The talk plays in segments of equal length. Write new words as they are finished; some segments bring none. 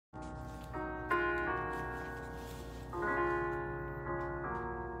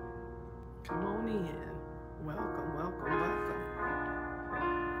Come on in. Welcome, welcome, welcome.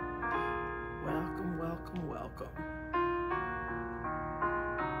 Welcome, welcome, welcome.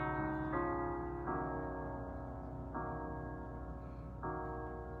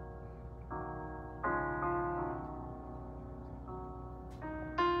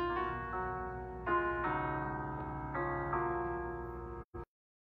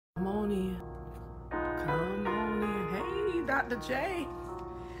 Come on in. Come on in. Hey, Dr. J.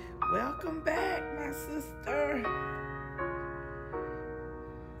 Welcome back, my sister.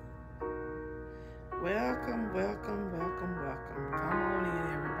 Welcome, welcome, welcome, welcome. Come on in,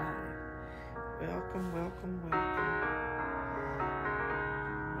 everybody. Welcome, welcome, welcome.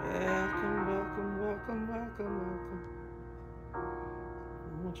 Welcome, welcome, welcome, welcome, welcome. I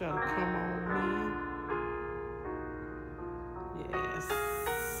want y'all to come on in. Yes.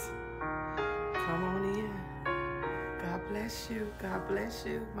 Come on in. God bless you. God bless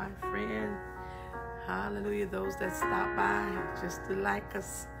you, my friend. Hallelujah. Those that stop by just to like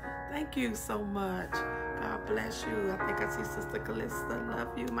us. Thank you so much. God bless you. I think I see Sister Callista.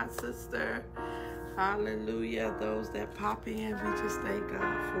 Love you, my sister. Hallelujah. Those that pop in, we just thank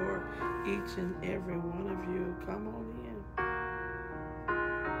God for each and every one of you. Come on in.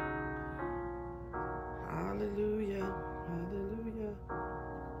 Hallelujah. Hallelujah.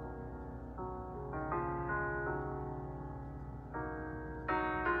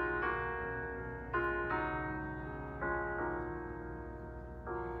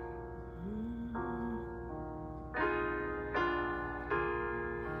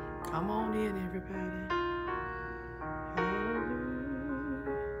 Come on in, everybody. Hallelujah.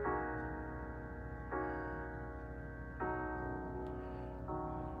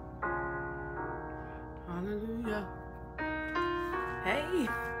 Hallelujah. Hey,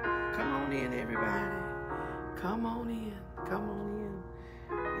 come on in, everybody. Come on in. Come on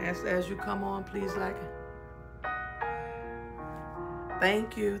in. As you come on, please like it.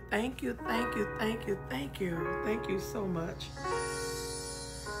 Thank you. Thank you. Thank you. Thank you. Thank you. Thank you so much.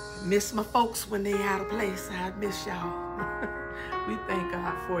 Miss my folks when they out of place. I miss y'all. We thank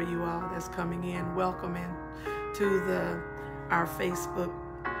God for you all that's coming in. Welcome in to our Facebook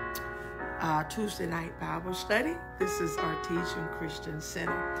Tuesday night Bible study. This is Artesian Christian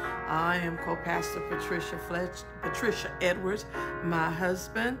Center. I am co-pastor Patricia Edwards. My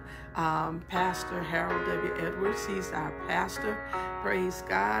husband, Pastor Harold W. Edwards. He's our pastor. Praise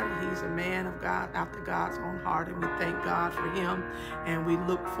God. He's a man of God after God's own heart, and we thank God for him, and we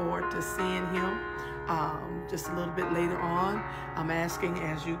look forward to seeing him just a little bit later on. I'm asking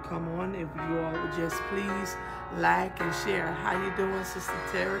as you come on if you all would just please like and share. How you doing, Sister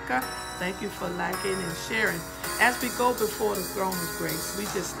Terica? Thank you for liking and sharing. As we go before the throne of grace, we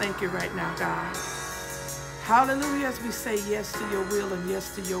just thank you right now, God. Hallelujah. As we say yes to your will and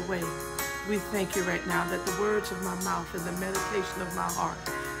yes to your way, we thank you right now that the words of my mouth and the meditation of my heart,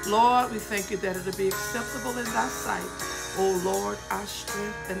 Lord, we thank you that it'll be acceptable in thy sight. Oh Lord, our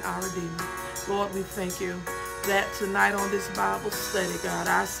strength and our Redeemer. Lord, we thank you that tonight on this Bible study, God,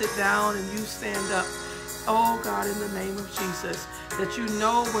 I sit down and you stand up. Oh God, in the name of Jesus, that you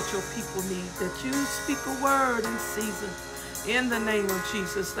know what your people need, that you speak a word in season. In the name of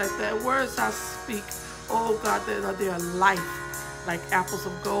Jesus, that the words I speak, oh God, that they are life, like apples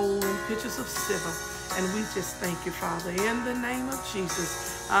of gold and pitchers of silver. And we just thank you, Father, in the name of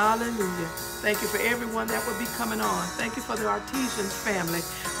Jesus. Hallelujah. Thank you for everyone that will be coming on. Thank you for the Artesian family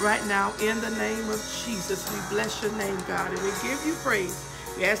right now. In the name of Jesus, we bless your name, God, and we give you praise.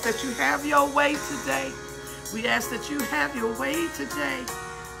 We ask that you have your way today. We ask that you have your way today.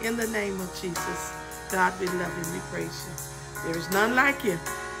 In the name of Jesus. God, we love you. We praise you. There is none like you.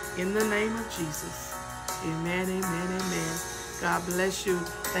 In the name of Jesus. Amen, amen, amen. God bless you.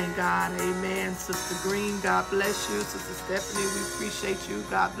 Thank God. Amen. Sister Green, God bless you. Sister Stephanie, we appreciate you.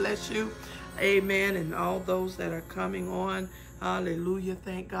 God bless you. Amen. And all those that are coming on. Hallelujah.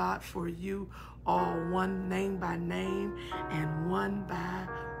 Thank God for you all, one name by name and one by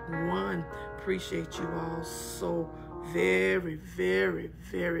one. Appreciate you all so very, very,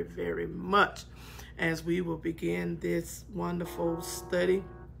 very, very much as we will begin this wonderful study.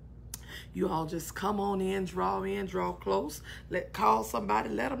 You all just come on in, draw close. Call somebody,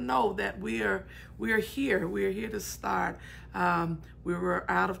 let them know that we're here. We're here to start. We were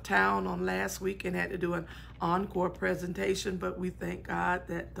out of town on last week and had to do an encore presentation, but we thank God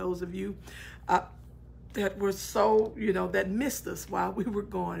that those of you that were so, that missed us while we were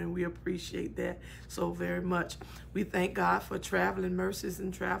gone, and we appreciate that so very much. We thank God for traveling mercies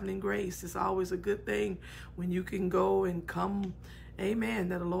and traveling grace. It's always a good thing when you can go and come. Amen.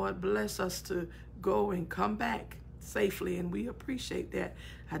 That the Lord bless us to go and come back safely, and we appreciate that.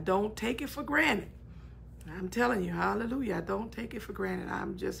 I don't take it for granted. I'm telling you, hallelujah, I don't take it for granted.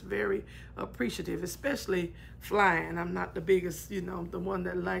 I'm just very appreciative, especially flying. I'm not the biggest, the one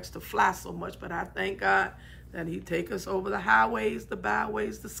that likes to fly so much, but I thank God that he take us over the highways, the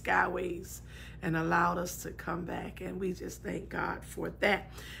byways, the skyways, and allowed us to come back. And we just thank God for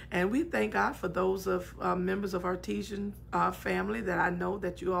that. And we thank God for those of members of Artesian family that I know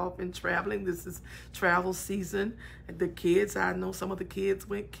that you all have been traveling. This is travel season. The kids, I know some of the kids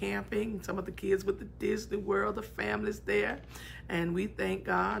went camping. Some of the kids with the Disney World, the families there. And we thank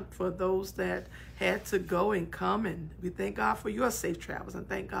God for those that had to go and come. And we thank God for your safe travels. And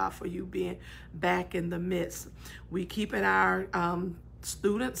thank God for you being back in the midst. We keeping our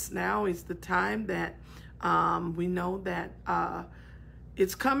students. Now is the time that we know that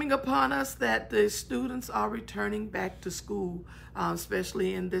it's coming upon us that the students are returning back to school,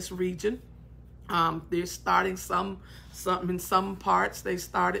 especially in this region. They're starting some in some parts. They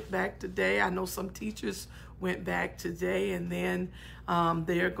started back today. I know some teachers went back today, and then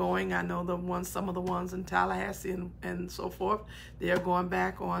they're going. I know some of the ones in Tallahassee and so forth. They're going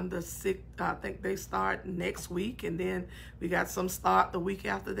back on the 6th. I think they start next week, and then we got some start the week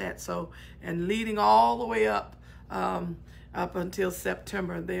after that. So, and leading all the way up until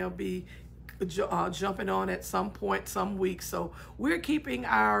September, they'll be jumping on at some point, some weeks. So we're keeping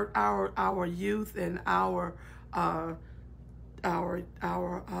our youth and our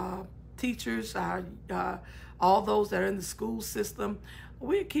teachers, all those that are in the school system,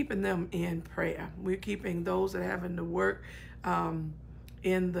 we're keeping them in prayer. We're keeping those that are having to work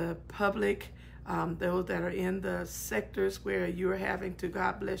in the public, those that are in the sectors where you're having to.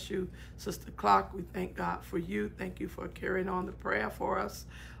 God bless you, Sister Clark. We thank God for you. Thank you for carrying on the prayer for us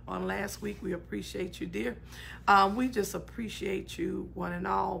on last week. We appreciate you, dear. We just appreciate you, one and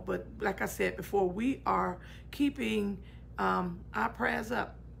all. But like I said before, we are keeping our prayers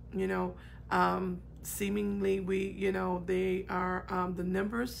up. Seemingly they are the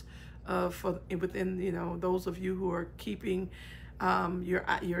numbers within those of you who are keeping your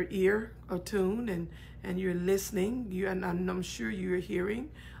ear attuned and you're listening. And I'm sure you're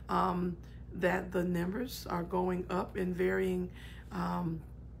hearing that the numbers are going up in varying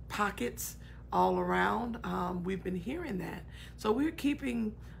pockets all around. We've been hearing that. So we're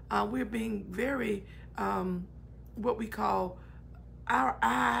keeping, we're being very, what we call, our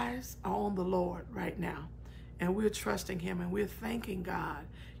eyes are on the Lord right now. And we're trusting him and we're thanking God.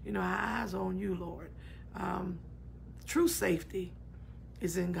 Our eyes are on you, Lord. True safety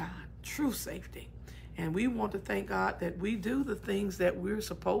is in God. True safety. And we want to thank God that we do the things that we're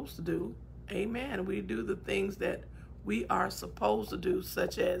supposed to do. Amen. We do the things that we are supposed to do,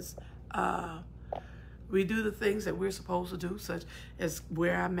 such as we do the things that we're supposed to do, such as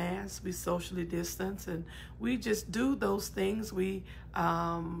wear our masks, we socially distance, and we just do those things. We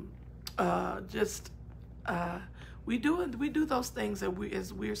we do those things that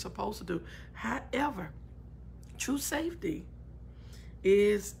we're supposed to do. However, true safety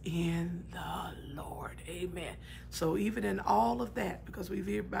is in the Lord. Amen. So even in all of that, because we've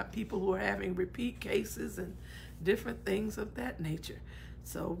heard about people who are having repeat cases and different things of that nature.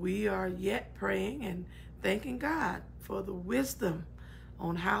 So we are yet praying and thanking God for the wisdom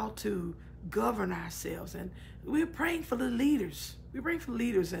on how to govern ourselves. And we're praying for the leaders. We're praying for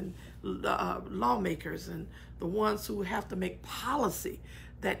leaders and lawmakers and the ones who have to make policy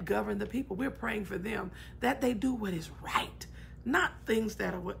that govern the people. We're praying for them that they do what is right. Not things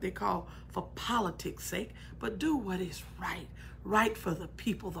that are what they call for politics' sake, but do what is right. Right for the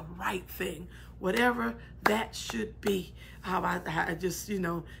people, the right thing, whatever that should be. I just,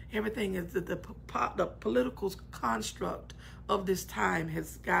 everything is the political construct of this time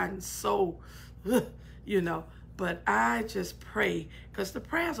has gotten so, but I just pray, because the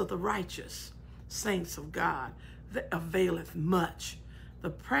prayers of the righteous saints of God availeth much.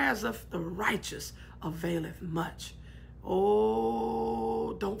 The prayers of the righteous availeth much.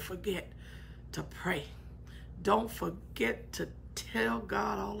 Oh, don't forget to pray. Don't forget to tell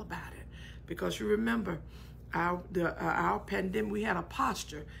God all about it. Because you remember, our pandemic, we had a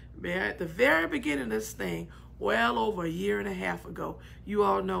posture at the very beginning of this thing, well over a year and a half ago. You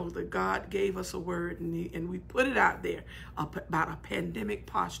all know that God gave us a word, and we put it out there about a pandemic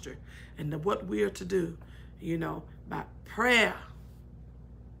posture and what we are to do, by prayer.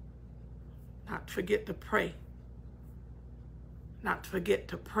 Not to forget to pray. Not to forget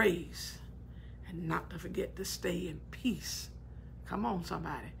to praise, and not to forget to stay in peace. Come on,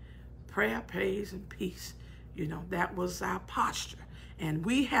 somebody. Prayer, praise, and peace. That was our posture. And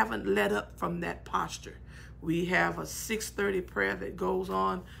we haven't let up from that posture. We have a 6:30 prayer that goes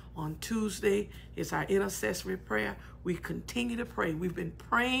on Tuesday. It's our intercessory prayer. We continue to pray. We've been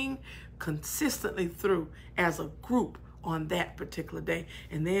praying consistently through as a group on that particular day.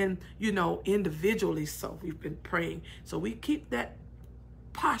 And then, you know, individually, so we've been praying. So we keep that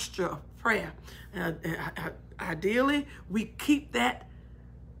posture of prayer. Ideally, we keep that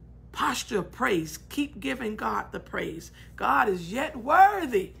posture of praise. Keep giving God the praise. God is yet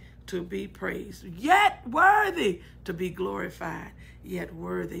worthy to be praised, yet worthy to be glorified, yet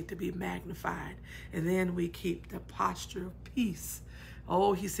worthy to be magnified. And then we keep the posture of peace.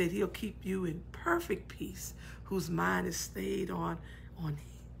 Oh, he said he'll keep you in perfect peace, whose mind is stayed on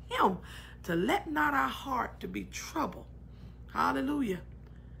him, to let not our heart to be troubled. Hallelujah.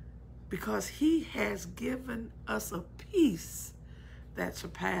 Because he has given us a peace that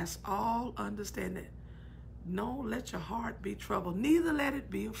surpasses all understanding. No, let your heart be troubled, neither let it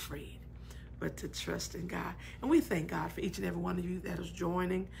be afraid, but to trust in God. And we thank God for each and every one of you that is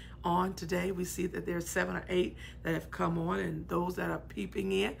joining on today. We see that there's 7 or 8 that have come on, and those that are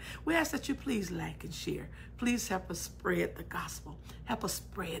peeping in. We ask that you please like and share. Please help us spread the gospel. Help us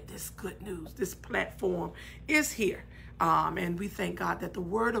spread this good news. This platform is here. And we thank God that the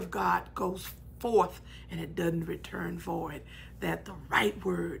word of God goes forth and it doesn't return void. That the right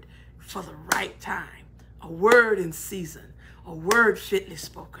word for the right time, a word in season, a word fitly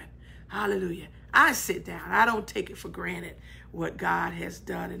spoken. Hallelujah. I sit down. I don't take it for granted what God has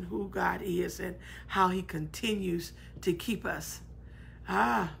done and who God is and how he continues to keep us.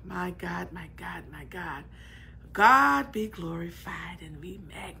 Ah, my God, my God, my God. God be glorified and be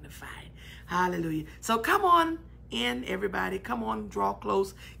magnified. Hallelujah. So come on in, everybody. Come on, draw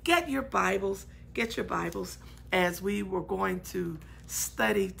close. Get your Bibles. Get your Bibles as we were going to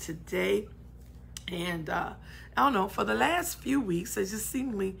study today. And I don't know, for the last few weeks, it just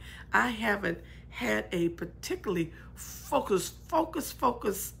seemingly I haven't had a particularly focused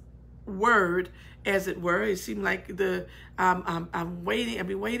word, as it were. It seemed like I'm waiting. I've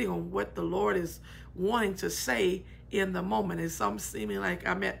been waiting on what the Lord is wanting to say in the moment. It's some seeming like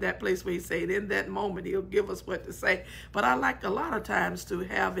I'm at that place where he said in that moment he'll give us what to say. But I like a lot of times to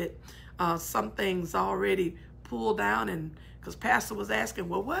have it, some things already pulled down, and because Pastor was asking,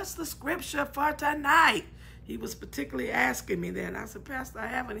 well, what's the scripture for tonight? He was particularly asking me that. And I said, Pastor, I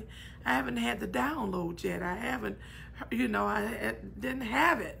haven't had the download yet. I haven't, you know, I didn't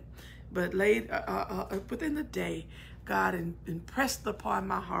have it. But late within the day, God impressed upon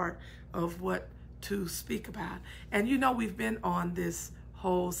my heart of what to speak about. And you know, we've been on this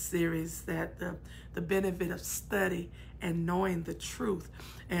whole series that the benefit of study and knowing the truth,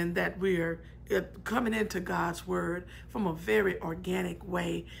 and that we're coming into God's word from a very organic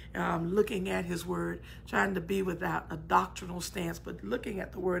way, looking at his word, trying to be without a doctrinal stance, but looking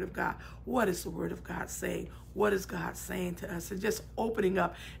at the word of God. What is the word of God saying? What is God saying to us? And just opening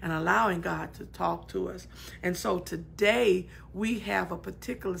up and allowing God to talk to us. And so today we have a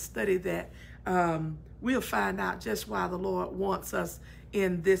particular study that we'll find out just why the Lord wants us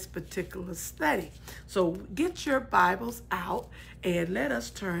in this particular study. So get your Bibles out and let us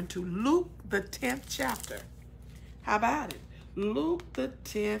turn to Luke, the 10th chapter. How about it? Luke, the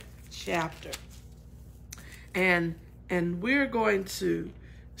 10th chapter. And we're going to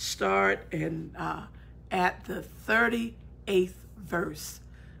start at the 38th verse.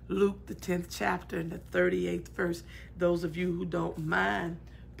 Luke, the 10th chapter, and the 38th verse. Those of you who don't mind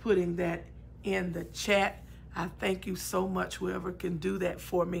putting that in the chat, I thank you so much, whoever can do that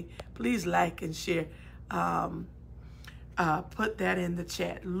for me. Please like and share. Put that in the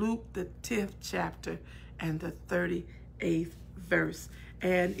chat. Luke, the 10th chapter and the 38th verse.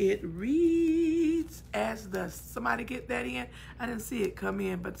 And it reads as thus. Somebody get that in? I didn't see it come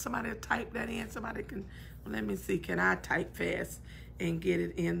in, but somebody type that in. Somebody can, let me see, can I type fast and get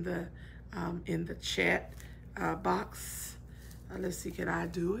it in the chat box? Let's see, can I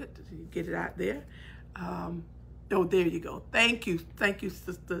do it? Get it out there. Oh, there you go. Thank you,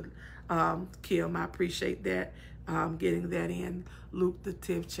 Sister Kim. I appreciate that. Getting that in. Luke, the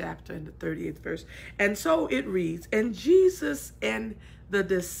 10th chapter and the 38th verse. And so it reads, and Jesus and the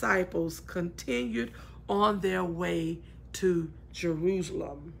disciples continued on their way to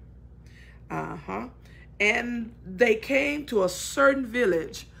Jerusalem. And they came to a certain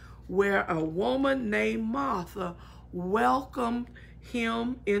village where a woman named Martha welcomed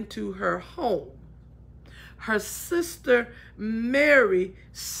him into her home. Her sister Mary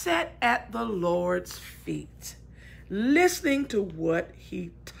sat at the Lord's feet, listening to what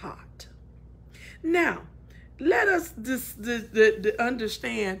he taught. Now, let us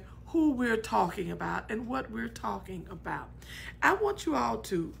understand who we're talking about and what we're talking about. I want you all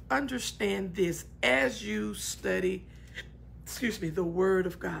to understand this as you study, the Word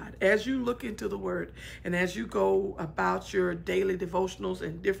of God. As you look into the Word and as you go about your daily devotionals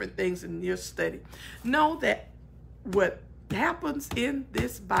and different things in your study, know that what happens in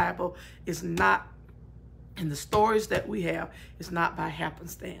this Bible is not, in the stories that we have, is not by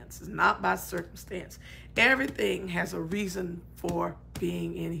happenstance. It's not by circumstance. Everything has a reason for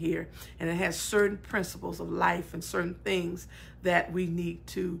being in here, and it has certain principles of life and certain things that we need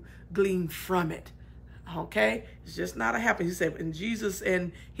to glean from it. Okay? It's just not a happen. He said, when Jesus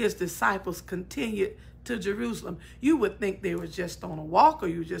and his disciples continued to Jerusalem, you would think they were just on a walk, or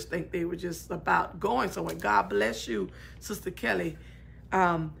you just think they were just about going somewhere. God bless you, Sister Kelly.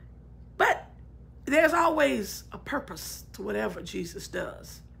 But there's always a purpose to whatever Jesus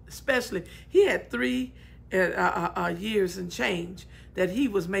does. Especially, he had 3 years and change that he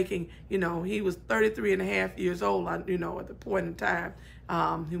was making. You know, he was 33 and a half years old, you know, at the point in time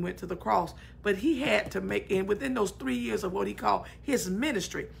he went to the cross. But he had to make, and within those 3 years of what he called his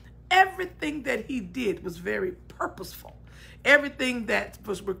ministry, everything that he did was very purposeful. Everything that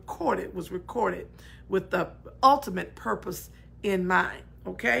was recorded with the ultimate purpose in mind.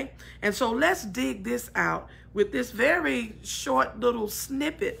 Okay? And so let's dig this out with this very short little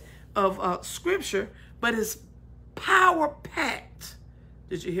snippet of scripture, but it's power-packed.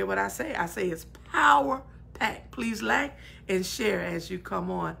 Did you hear what I say? I say it's power-packed. Please like and share as you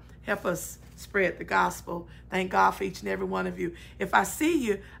come on. Help us spread the gospel. Thank God for each and every one of you. If I see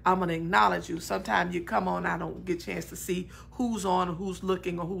you, I'm going to acknowledge you. Sometimes you come on, I don't get a chance to see who's on or who's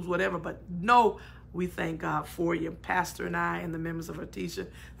looking or who's whatever, but no, we thank God for you, Pastor and I and the members of Artesian.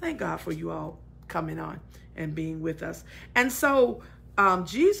 Thank God for you all coming on and being with us. And so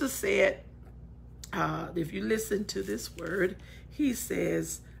Jesus said, if you listen to this word, he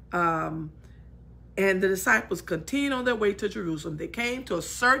says, and the disciples continued on their way to Jerusalem. They came to a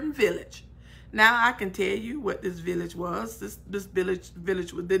certain village. Now I can tell you what this village was. This village, they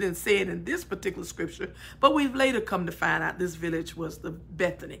didn't say it in this particular scripture, but we've later come to find out this village was the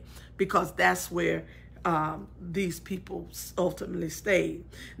Bethany, because that's where these people ultimately stayed.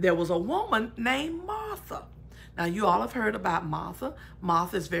 There was a woman named Martha. Now, you all have heard about Martha.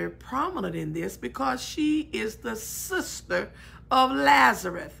 Martha is very prominent in this because she is the sister of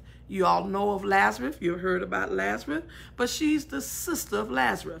Lazarus. You all know of Lazarus. You've heard about Lazarus, but she's the sister of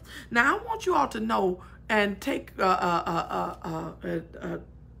Lazarus. Now, I want you all to know and take a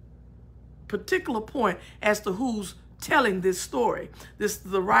particular point as to who's telling this story. This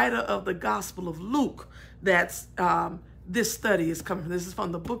is the writer of the Gospel of Luke. That's this study is coming from. This is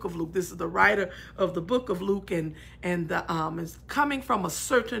from the book of Luke. This is the writer of the book of Luke, and it's coming from a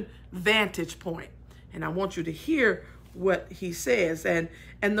certain vantage point. And I want you to hear what he says. And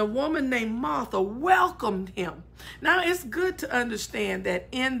the woman named Martha welcomed him. Now, it's good to understand that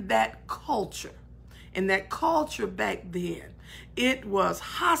in that culture back then, it was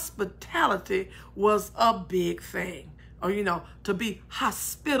hospitality was a big thing. Or, you know, to be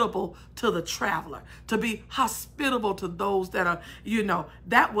hospitable to the traveler, to be hospitable to those that are, you know,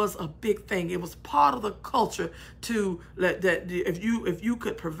 that was a big thing. It was part of the culture to that if you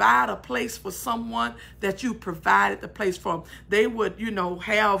could provide a place for someone, that you provided the place for them. They would, you know,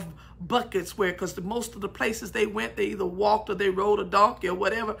 have buckets where, because most of the places they went, they either walked or they rode a donkey or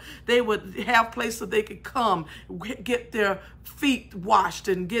whatever. They would have places they could come, get their feet washed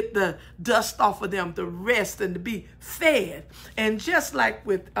and get the dust off of them, to rest and to be fed. And just like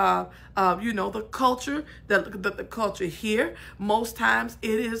with, you know, the culture, the culture here, most times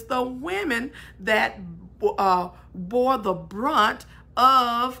it is the women that bore the brunt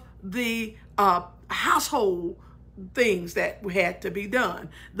of the household things that had to be done.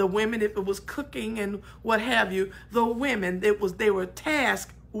 The women, if it was cooking and what have you, the women, they were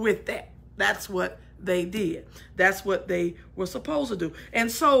tasked with that. That's what they did. That's what they were supposed to do.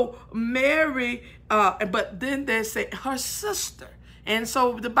 And so Mary, but then they say her sister. And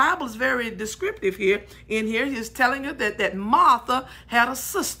so the Bible is very descriptive here. In here, he's telling her that Martha had a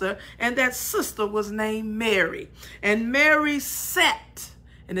sister, and that sister was named Mary. And Mary sat,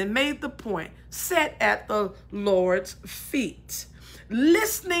 and it made the point, sat at the Lord's feet,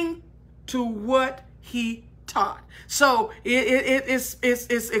 listening to what he taught. So it's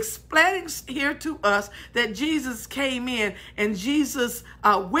explaining here to us that Jesus came in, and Jesus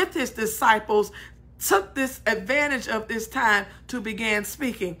with his disciples took this advantage of this time to begin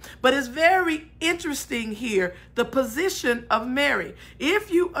speaking. But it's very interesting here, the position of Mary. If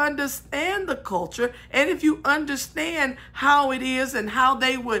you understand the culture, and if you understand how it is and how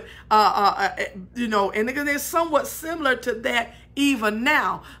they would, you know, and they're somewhat similar to that even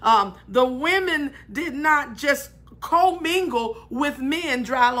now. The women did not just commingle with men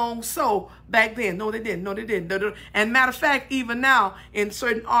dry long so back then. No, they didn't. No, they didn't. And matter of fact, even now in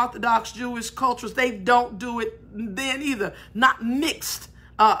certain Orthodox Jewish cultures, they don't do it then either. Not mixed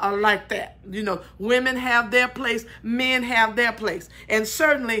like that. You know, women have their place, men have their place. And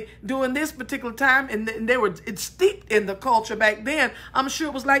certainly during this particular time, and they were steeped in the culture back then, I'm sure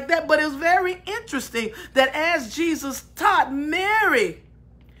it was like that. But it was very interesting that as Jesus taught, Mary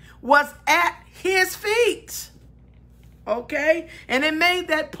was at his feet. Okay, and it made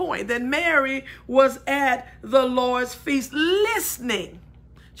that point that Mary was at the Lord's feast listening.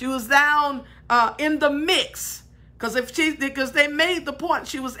 She was down in the mix, because they made the point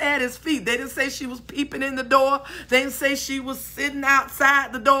she was at his feet. They didn't say she was peeping in the door. They didn't say she was sitting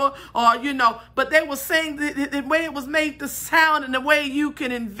outside the door, or you know. But they were saying the way it was made to sound and the way you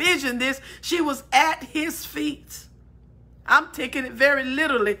can envision this, she was at his feet. I'm taking it very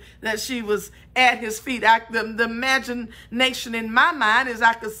literally that she was at his feet. The imagination in my mind is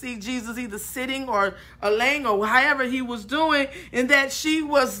I could see Jesus either sitting or laying or however he was doing, and that she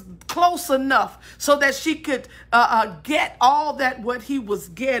was close enough so that she could get all that what he was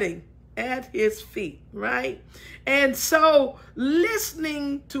getting at his feet, right? And so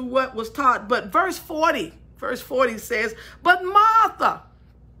listening to what was taught. But verse 40 says, but Martha,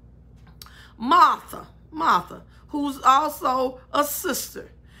 who's also a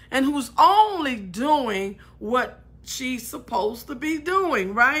sister and who's only doing what she's supposed to be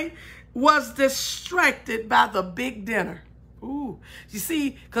doing, right, was distracted by the big dinner. Ooh, you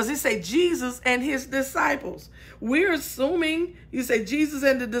see, because he say Jesus and his disciples. We're assuming you say Jesus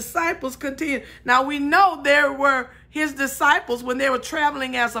and the disciples continue. Now we know there were his disciples when they were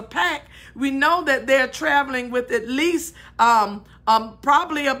traveling as a pack. We know that they're traveling with at least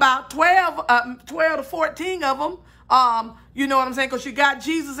probably about 12 to 14 of them. You know what I'm saying? Because you got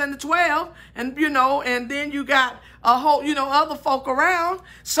Jesus and the 12, and you know, and then you got a whole, you know, other folk around.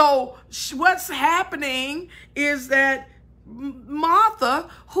 So what's happening is that Martha,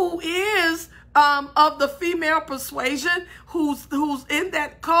 who is of the female persuasion, who's in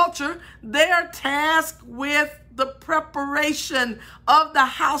that culture, they're tasked with the preparation of the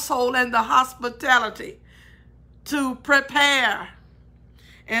household and the hospitality to prepare.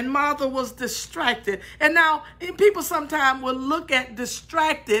 And Martha was distracted. And now people sometimes will look at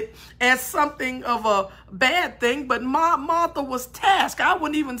distracted as something of a bad thing, but Martha was tasked. I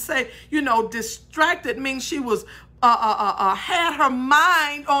wouldn't even say, you know, distracted means she was had her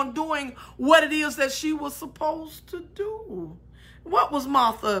mind on doing what it is that she was supposed to do. What was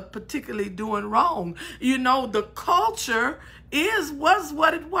Martha particularly doing wrong? You know, the culture was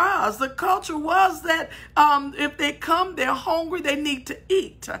what it was. The culture was that if they come, they're hungry, they need to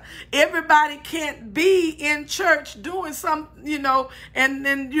eat. Everybody can't be in church doing something, you know, and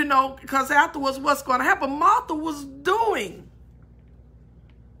then, you know, because afterwards what's going to happen? Martha was doing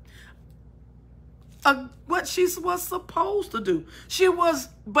what she was supposed to do.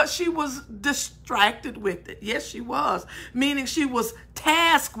 But she was distracted with it. Yes, she was. Meaning she was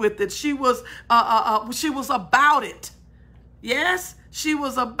tasked with it. She was about it. Yes, she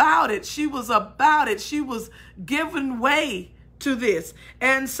was about it. She was about it. She was giving way to this.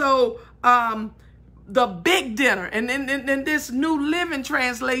 And so the big dinner, and in this New Living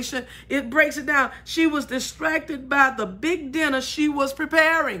Translation, it breaks it down. She was distracted by the big dinner she was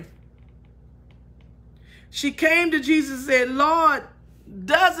preparing. She came to Jesus and said, Lord,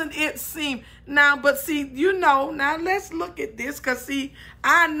 doesn't it seem now, but see, you know, now let's look at this, because see,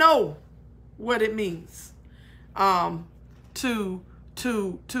 I know what it means to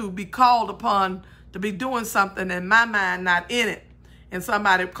be called upon to be doing something and my mind not in it, and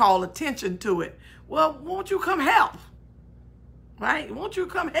somebody call attention to it. Well, won't you come help? Right? Won't you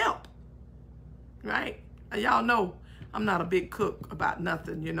come help? Right? Y'all know I'm not a big cook about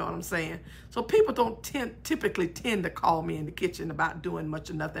nothing, you know what I'm saying? So people don't typically tend to call me in the kitchen about doing much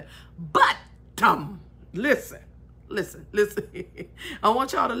of nothing. But listen. I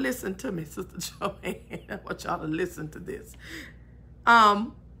want y'all to listen to me, Sister Joanne. I want y'all to listen to this.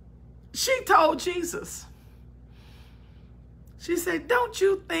 She told Jesus, she said, don't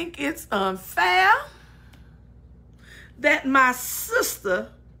you think it's unfair that my sister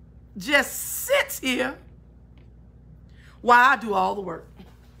just sits here while I do all the work?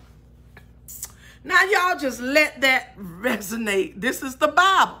 Now, y'all just let that resonate. This is the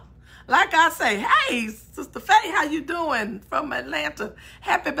Bible. Like I say, hey, Sister Faye, how you doing from Atlanta?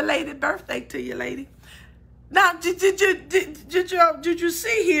 Happy belated birthday to you, lady. Now, did you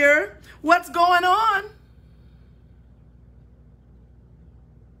see here what's going on?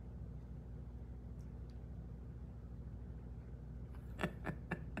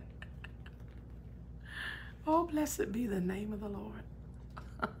 Oh, blessed be the name of the Lord.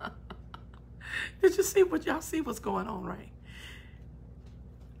 Did you see what y'all see what's going on, right?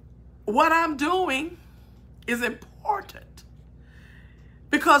 What I'm doing is important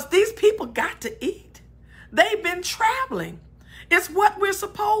because these people got to eat. They've been traveling. It's what we're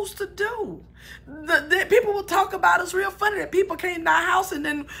supposed to do. The people will talk about us real funny that people came to our house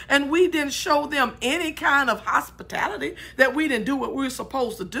and we didn't show them any kind of hospitality, that we didn't do what we were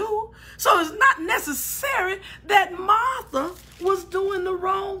supposed to do. So it's not necessary that Martha was doing the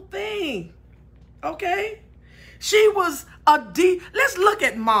wrong thing. Okay? She was let's look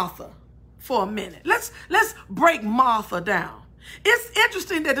at Martha for a minute. Let's break Martha down. It's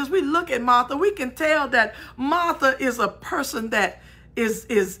interesting that as we look at Martha, we can tell that Martha is a person that is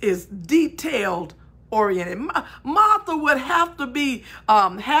detailed oriented. Martha would have to be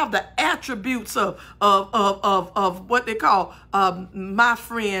have the attributes of what they call my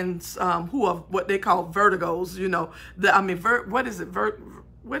friends who are what they call vertigos. You know, what is it?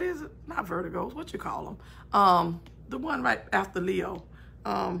 What is it? Not vertigos. What you call them? The one right after Leo.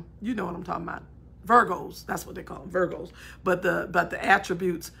 You know what I'm talking about. Virgos, that's what they call them, Virgos. But the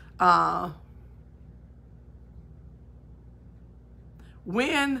attributes,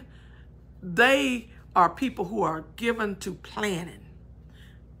 when they are people who are given to planning,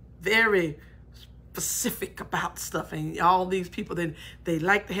 very specific about stuff, and all these people, they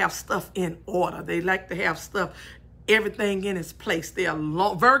like to have stuff in order. They like to have stuff, everything in its place. They are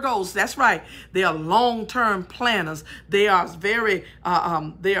Virgos, that's right. They are long-term planners. They are very,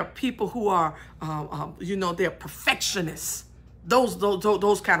 they are people who are, you know, they're perfectionists.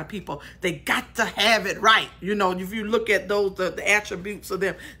 Those kind of people, they got to have it right. You know, if you look at those, the attributes of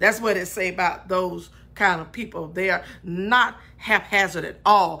them, that's what it say about those kind of people. They are not haphazard at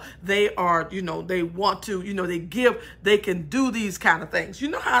all. They are, you know, they want to, you know, they can do these kind of things. You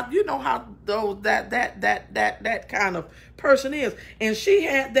know how those that kind of person is. And she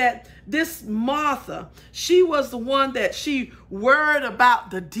had this Martha, she was the one that she worried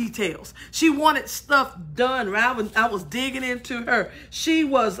about the details. She wanted stuff done. Right? I was digging into her. She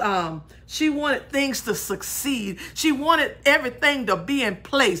wanted things to succeed. She wanted everything to be in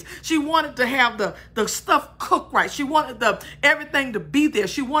place. She wanted to have the stuff cooked right. She wanted everything to be there.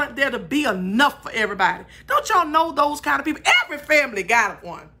 She wanted there to be enough for everybody. Don't y'all know those kind of people? Every family got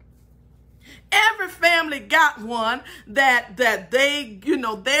one. Every family got one that they, you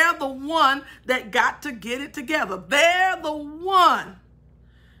know, they're the one that got to get it together. They're the one.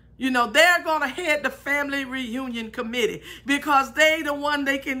 You know, they're going to head the family reunion committee because they the one,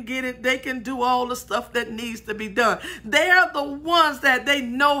 they can get it. They can do all the stuff that needs to be done. They're the ones that they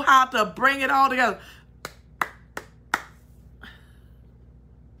know how to bring it all together.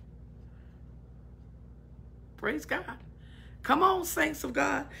 Praise God. Come on, saints of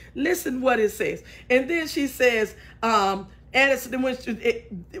God. Listen what it says. And then she says, one of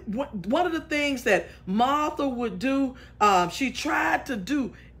the things that Martha would do, she tried to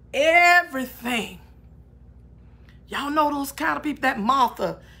do everything. Y'all know those kind of people, that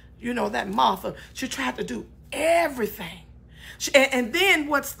Martha, you know, that Martha, she tried to do everything. And then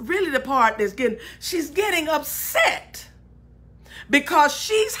what's really the part that's she's getting upset because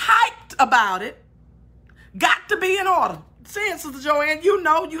she's hyped about it. Got to be in order. Saying, Sister Joanne, you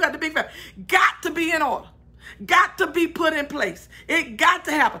know you got the big family. Got to be in order. Got to be put in place. It got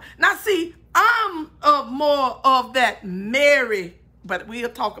to happen. Now, see, I'm more of that Mary, but we'll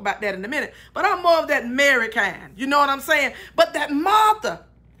talk about that in a minute. But I'm more of that Mary kind. You know what I'm saying? But that Martha,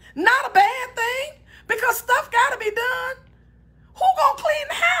 not a bad thing because stuff got to be done. Who gonna clean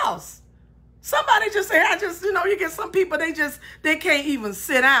the house? Somebody just say, you know, you get some people, they can't even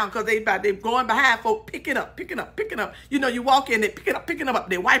sit down because they're going behind folk, picking up. You know, you walk in, they picking up,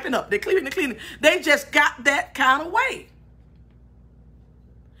 they're wiping up, they're cleaning. They just got that kind of way.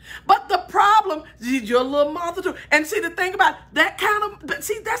 But the problem, your little Martha too. And see, the thing about that kind of,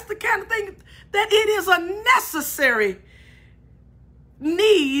 see, that's the kind of thing that it is a necessary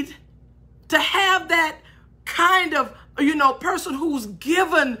need to have that kind of, you know, person who's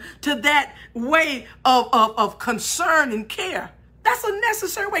given to that way of concern and care. That's a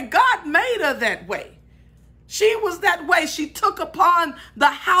necessary way. God made her that way. She was that way. She took upon the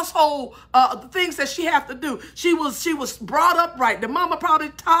household, the things that she had to do. She was brought up right. The mama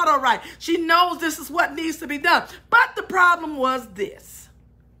probably taught her right. She knows this is what needs to be done. But the problem was this.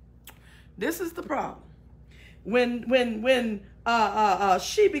 This is the problem. When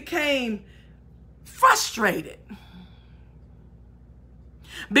she became frustrated,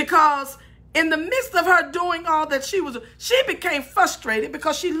 because in the midst of her doing all that she became frustrated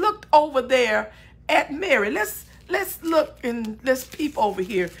because she looked over there at Mary. Let's let's look and let's peep over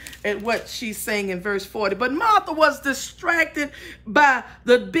here at what she's saying in verse 40. But Martha was distracted by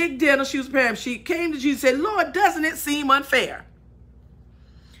the big dinner she was preparing. She came to Jesus and said, Lord, doesn't it seem unfair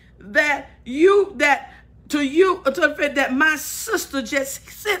that my sister just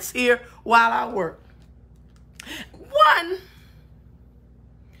sits here while I work? One,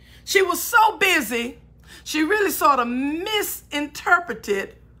 she was so busy, she really sort of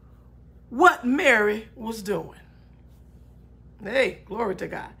misinterpreted what Mary was doing. Hey, glory to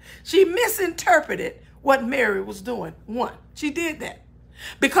God. She misinterpreted what Mary was doing. One, she did that.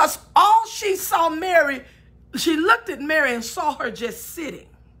 Because all she saw Mary, she looked at Mary and saw her just sitting.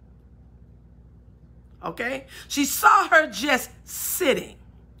 Okay? She saw her just sitting.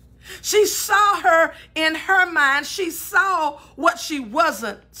 She saw her in her mind. She saw what she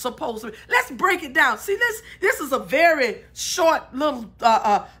wasn't supposed to be. Let's break it down. See, this is a very short little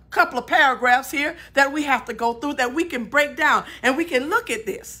couple of paragraphs here that we have to go through, that we can break down and we can look at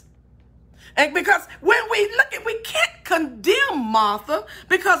this. And because when we look at, we can't condemn Martha,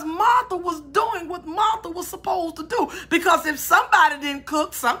 because Martha was doing what Martha was supposed to do. Because if somebody didn't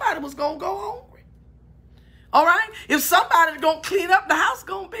cook, somebody was going to go hungry. All right? If somebody's going to clean up, the house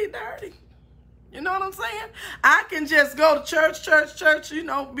going to be dirty. You know what I'm saying? I can just go to church, you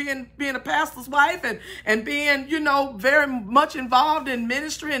know, being a pastor's wife and being, you know, very much involved in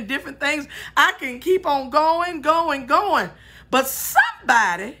ministry and different things. I can keep on going. But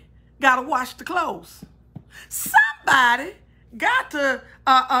somebody got to wash the clothes. Somebody got to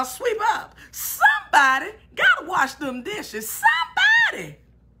sweep up. Somebody got to wash them dishes. Somebody.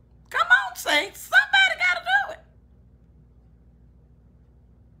 Come on, saints. Somebody got to do it.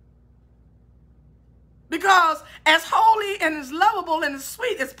 Because as holy and as lovable and as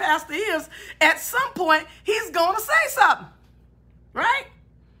sweet as Pastor is, at some point, he's going to say something. Right?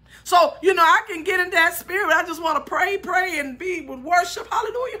 So, you know, I can get in that spirit. I just want to pray and be with worship.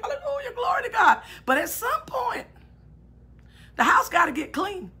 Hallelujah, hallelujah, glory to God. But at some point, the house got to get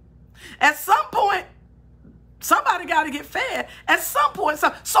clean. At some point, somebody got to get fed. At some point,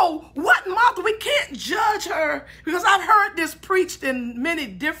 so what Martha, we can't judge her, because I've heard this preached in many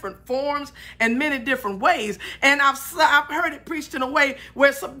different forms and many different ways. And I've heard it preached in a way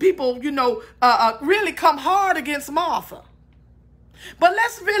where some people, you know, really come hard against Martha. But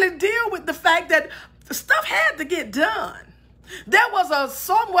let's really deal with the fact that stuff had to get done. There was a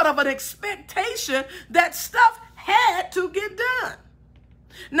somewhat of an expectation that stuff had to get done.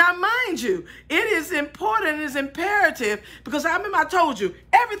 Now, mind you, it is important, it is imperative, because I remember I told you,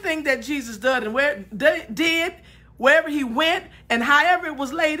 everything that Jesus did and wherever he went and however it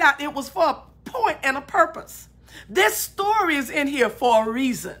was laid out, it was for a point and a purpose. This story is in here for a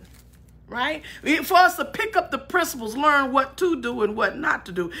reason, right? For us to pick up the principles, learn what to do and what not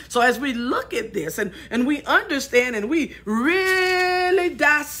to do. So as we look at this and we understand and we really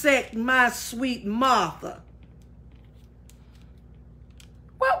dissect my sweet Martha,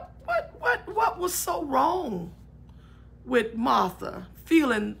 what was so wrong with Martha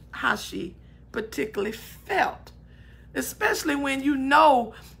feeling how she particularly felt? Especially when you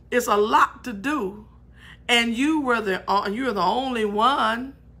know it's a lot to do and you're the only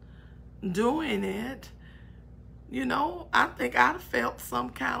one doing it. You know, I think I'd have felt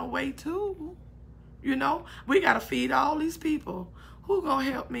some kind of way too. You know, we got to feed all these people. Who gonna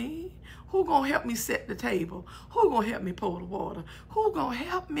help me? Who gonna help me set the table? Who gonna help me pour the water? Who gonna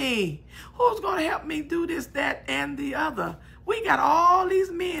help me? Who's gonna help me do this, that, and the other? We got all these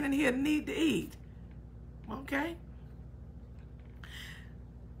men in here that need to eat. Okay?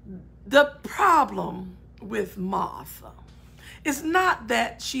 The problem with Martha is not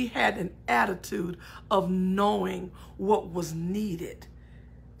that she had an attitude of knowing what was needed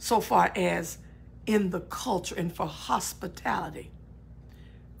so far as in the culture and for hospitality.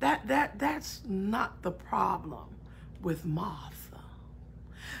 That's not the problem with Martha.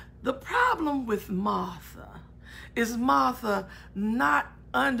 The problem with Martha is Martha not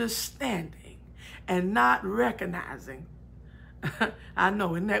understanding and not recognizing. I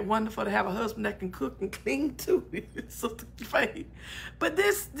know, isn't that wonderful to have a husband that can cook and clean too? It's so funny. But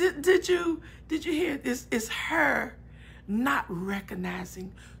this, did you hear this? It's her not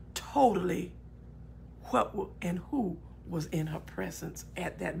recognizing totally what and who was in her presence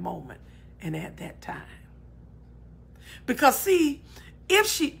at that moment and at that time. Because see, if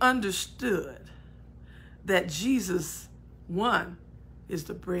she understood that Jesus, one, is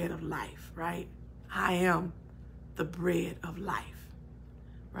the bread of life, right? I am the bread of life,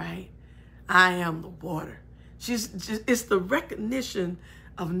 right? I am the water. It's the recognition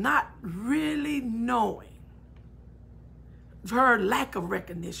of not really knowing, her lack of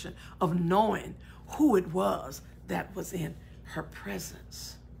recognition of knowing who it was that was in her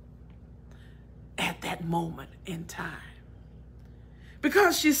presence at that moment in time.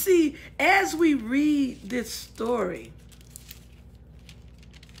 Because you see, as we read this story,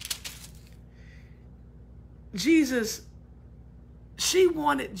 she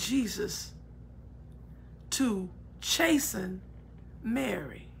wanted Jesus to chasten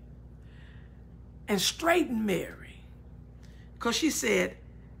Mary and straighten Mary. Because she said,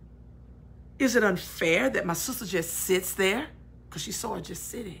 is it unfair that my sister just sits there? Because she saw her just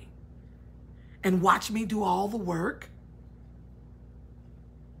sitting and watch me do all the work.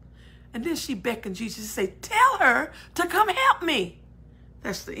 And then she beckoned Jesus to say, tell her to come help me.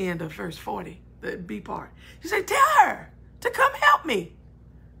 That's the end of verse 40, the B part. She said, tell her to come help me.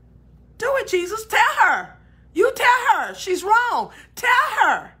 Do it, Jesus. Tell her. You tell her she's wrong. Tell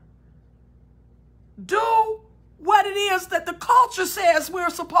her. Do what it is that the culture says we're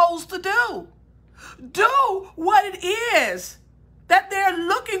supposed to do. Do what it is that they're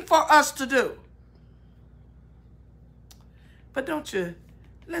looking for us to do. But don't you,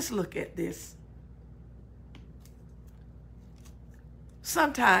 let's look at this.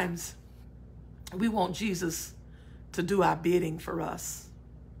 Sometimes we want Jesus to do our bidding for us.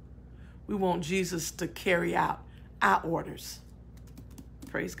 We want Jesus to carry out our orders.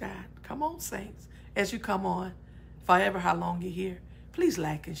 Praise God. Come on, saints. As you come on, forever how long you're here, please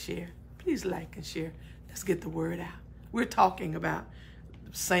like and share. Please like and share. Let's get the word out. We're talking about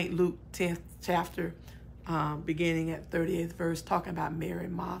St. Luke 10th chapter, beginning at 38th verse, talking about Mary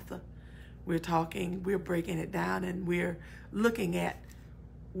and Martha. We're breaking it down, and we're looking at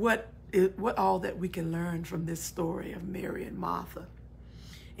what all that we can learn from this story of Mary and Martha.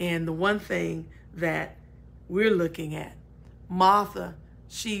 And the one thing that we're looking at, Martha,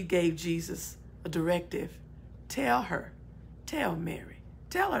 she gave Jesus a directive. Tell Mary,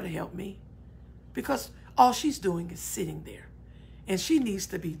 tell her to help me. Because all she's doing is sitting there. And she needs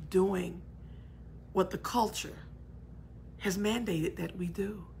to be doing what the culture has mandated that we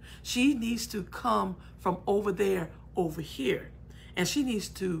do. She needs to come from over there, over here. And she needs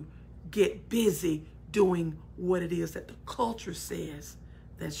to get busy doing what it is that the culture says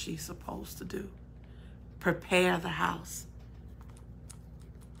that she's supposed to do. Prepare the house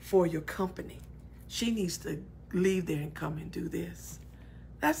for your company. She needs to leave there and come and do this.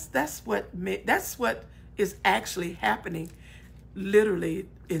 That's what is actually happening literally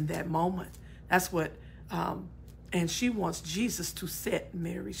in that moment. That's what, and she wants Jesus to set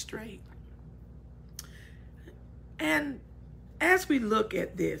Mary straight. And as we look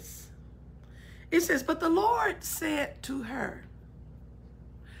at this, it says, but the Lord said to her,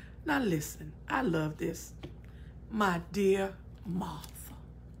 now listen, I love this, my dear Martha.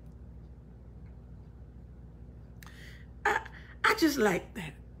 I just like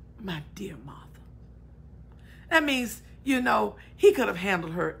that, my dear Martha. That means, you know, he could have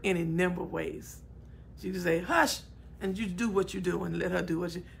handled her any number of ways. She could say, hush, and you do what you do and let her do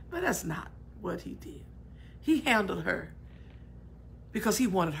what you, but that's not what he did. He handled her because he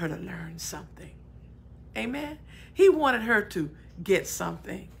wanted her to learn something. Amen? He wanted her to get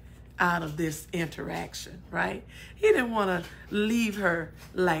something out of this interaction, right? He didn't want to leave her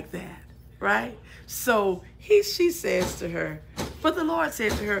like that, right? So she says to her, but the Lord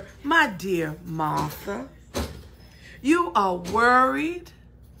said to her, my dear Martha, you are worried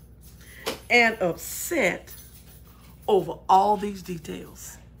and upset over all these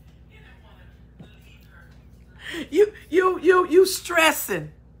details. You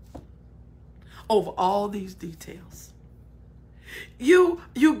stressing over all these details. You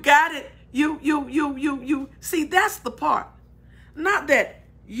got it. You see, that's the part. Not that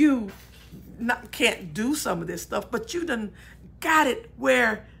you can't do some of this stuff, but you done got it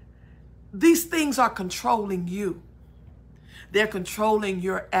where these things are controlling you. They're controlling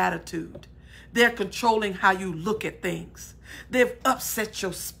your attitude. They're controlling how you look at things. They've upset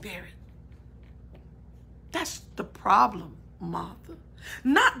your spirit. That's the problem, Martha.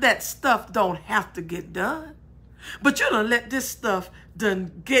 Not that stuff don't have to get done, but you done let this stuff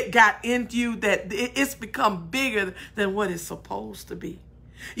got into you that it's become bigger than what it's supposed to be.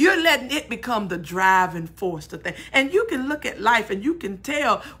 You're letting it become the driving force to things. And you can look at life and you can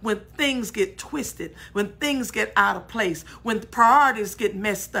tell when things get twisted, when things get out of place, when priorities get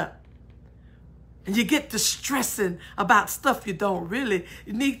messed up. And you get to stressing about stuff you don't really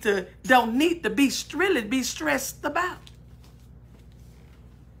need to be stressed about.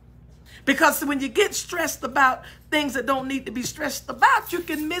 Because when you get stressed about things that don't need to be stressed about, you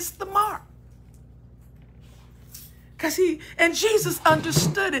can miss the mark. And Jesus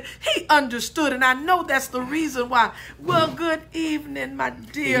understood it. He understood, and I know that's the reason why. Well, good evening, my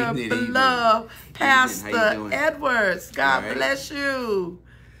dear beloved Pastor Edwards. God bless you.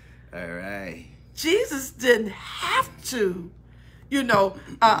 All right. Jesus didn't have to, he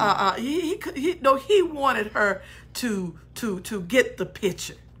wanted her to get the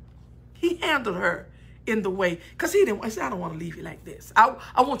picture. He handled her in the way, because he said, I don't want to leave you like this. I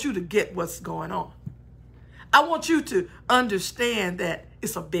want you to get what's going on. I want you to understand that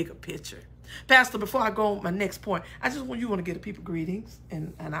it's a bigger picture. Pastor, before I go on my next point, I just want to give the people greetings,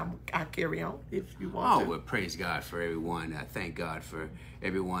 and I'll carry on if you want to. Well, praise God for everyone. I thank God for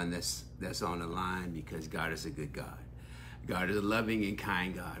everyone that's on the line, because God is a good God. God is a loving and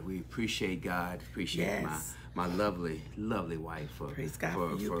kind God. We appreciate God. Appreciate my lovely wife for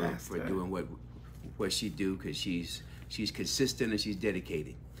doing what she do, because she's consistent and she's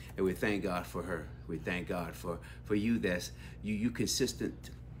dedicated. And we thank God for her. We thank God for you. You consistent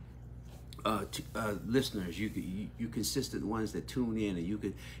listeners. You consistent ones that tune in,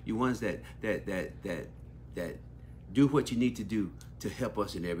 and you ones that do what you need to do to help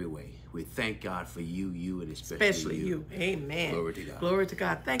us in every way. We thank God for you, and especially you. Amen. Glory to God. Glory to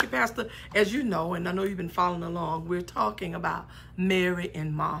God. Thank you, Pastor. As you know, and I know you've been following along, we're talking about Mary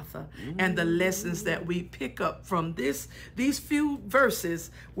and Martha and the lessons that we pick up from these few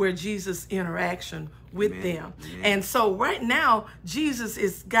verses where Jesus' interaction with them. Amen. And so right now, Jesus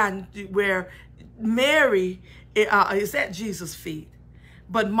is gotten where Mary is at Jesus' feet,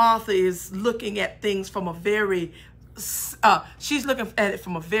 but Martha is looking at things from a very she's looking at it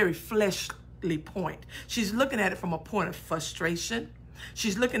from a very fleshly point. She's looking at it from a point of frustration.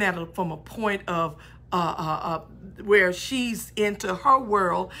 She's looking at it from a point of where she's into her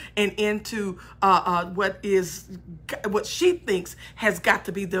world and into what she thinks has got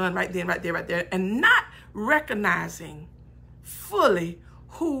to be done right then, right there, and not recognizing fully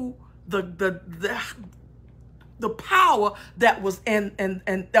who the power that was in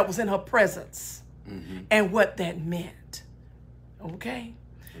that was in her presence. Mm-hmm. And what that meant. Okay?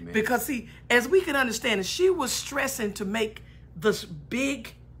 Amen. Because see, as we can understand it, she was stressing to make this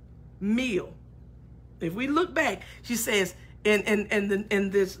big meal. If we look back, she says in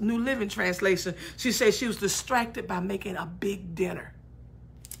this New Living Translation, she says she was distracted by making a big dinner.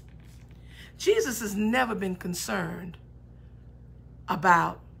 Jesus has never been concerned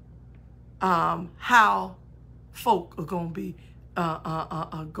about how folk are going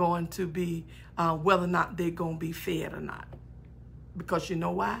to be whether or not they're going to be fed or not. Because you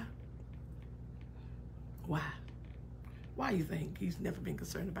know why? Why you think he's never been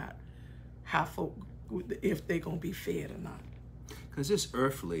concerned about how folk, if they're going to be fed or not? Because this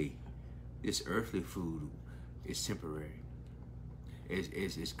earthly food is temporary.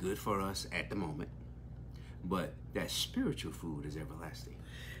 It's good for us at the moment, but that spiritual food is everlasting.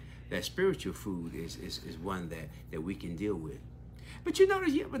 That spiritual food is one that we can deal with. But you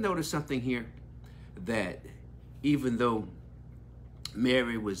ever notice something here? That even though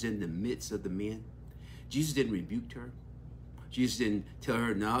Mary was in the midst of the men, Jesus didn't rebuke her. Jesus didn't tell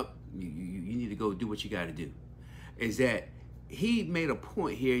her, no, you need to go do what you got to do. Is that he made a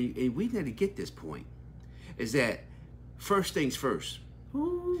point here, and we need to get this point, is that first things first.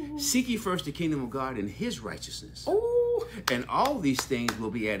 Ooh. Seek ye first the kingdom of God and his righteousness. Ooh. And all these things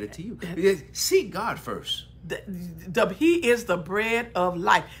will be added to you. Seek God first. He is the bread of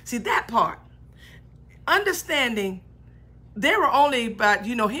life. See that part. Understanding there were only about,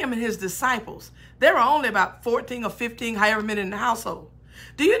 him and his disciples. There were only about 14 or 15, however many in the household.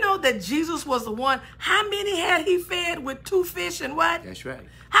 Do you know that Jesus was the one? How many had he fed with 2 fish and what? That's right.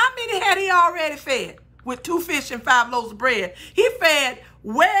 How many had he already fed with 2 fish and 5 loaves of bread? He fed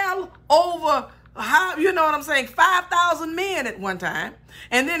well over, 5,000 men at one time.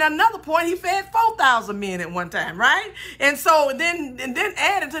 And then another point, he fed 4,000 men at one time, right? And so then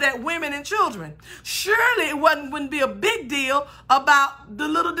added to that women and children. Surely it wouldn't be a big deal about the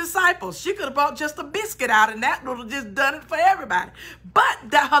little disciples. She could have brought just a biscuit out and that would have just done it for everybody.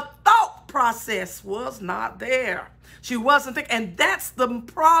 But her thought process was not there. She wasn't thinking, and that's the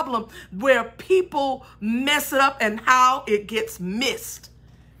problem where people mess it up and how it gets missed.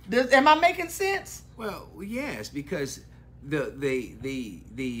 Am I making sense? Well, yes, because I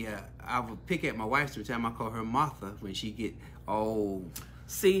would pick at my wife sometimes. I call her Martha when she get all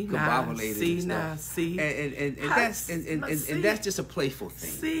combobulated and stuff. And that's just a playful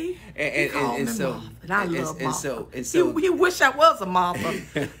thing. See, and so Martha. And I love Martha. And so he wish I was a Martha.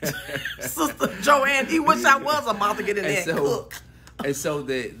 Sister Joanne, he wish I was a Martha. Get in there and cook. And so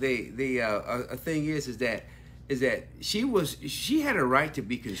the thing is that she had a right to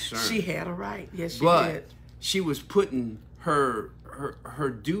be concerned. She had a right. Yes, she did. she was putting her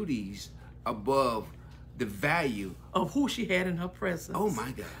duties above the value of who she had in her presence. Oh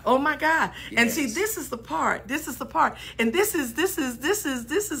my God. Oh my God. Yes. And see, this is the part. This is the part. And this is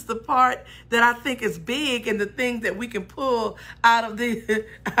the part that I think is big, and the thing that we can pull out of these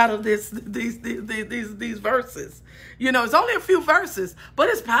verses. You know, it's only a few verses, but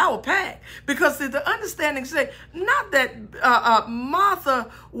it's power packed, because the understanding say not that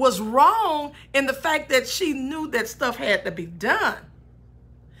Martha was wrong in the fact that she knew that stuff had to be done.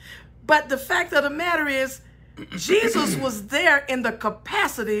 But the fact of the matter is, Jesus was there in the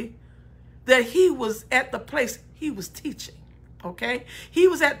capacity that he was at the place he was teaching. Okay? He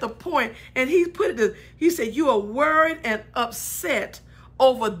was at the point, and he put it, he said, you are worried and upset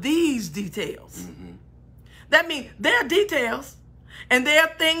over these details. Mm-hmm. That means there are details, and there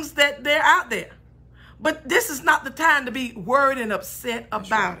are things that they're out there. But this is not the time to be worried and upset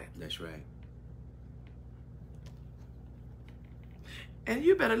about it. That's right. And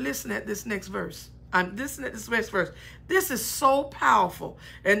you better listen at this next verse. I'm listening at this next verse. This is so powerful.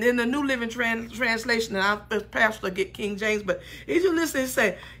 And in the New Living Translation, and I'm the pastor, get King James, but if you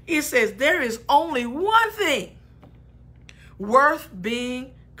listen, it says, there is only one thing worth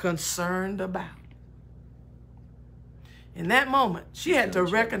being concerned about. In that moment, she had to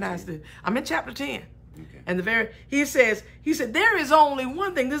recognize that. I'm in chapter 10. Okay. And he said, there is only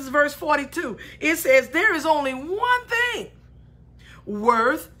one thing. This is verse 42. It says, there is only one thing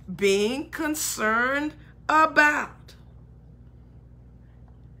worth being concerned about.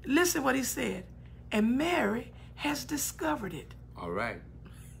 Listen what he said. And Mary has discovered it. All right.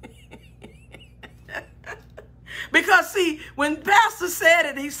 Because see, when Pastor said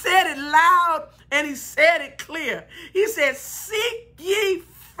it, he said it loud and he said it clear. He said, seek ye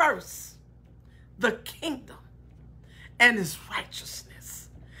first the kingdom and his righteousness,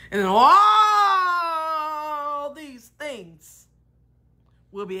 and all these things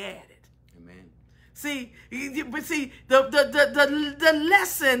will be added. Amen. See, but see, the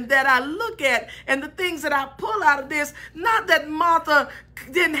lesson that I look at and the things that I pull out of this, not that Martha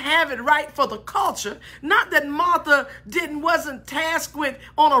didn't have it right for the culture, not that Martha wasn't tasked with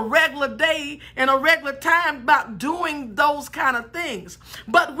on a regular day and a regular time about doing those kind of things.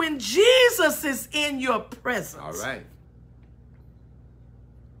 But when Jesus is in your presence, all right,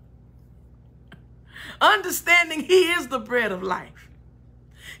 understanding he is the bread of life.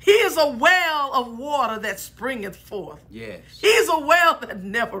 He is a well of water that springeth forth. Yes. He is a well that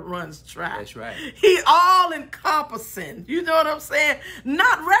never runs dry. That's right. He's all encompassing. You know what I'm saying?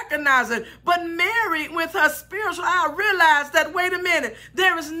 Not recognizing. But Mary, with her spiritual eye, realized that, wait a minute,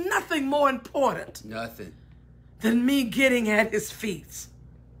 there is nothing more important. Nothing. Than me getting at his feet.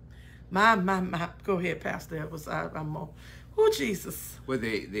 My. Go ahead, Pastor. I'm more. Oh, Jesus. Well,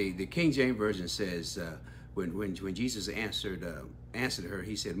 the King James Version says, when Jesus answered her,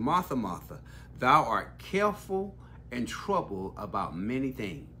 he said, Martha, Martha, thou art careful and troubled about many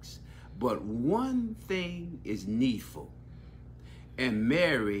things, but one thing is needful, and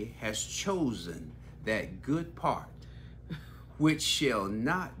Mary has chosen that good part, which shall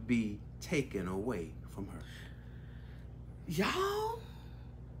not be taken away from her. Y'all,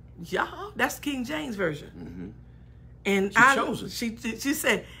 that's King James Version. Mm-hmm. And she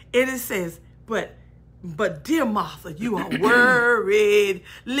said, it says, but dear Martha, you are worried.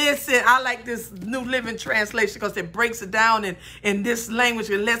 Listen, I like this New Living Translation because it breaks it down in this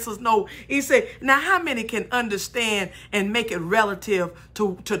language and lets us know. He said, now how many can understand and make it relative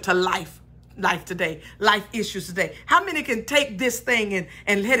to life today, life issues today? How many can take this thing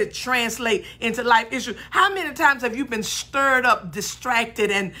and let it translate into life issues? How many times have you been stirred up,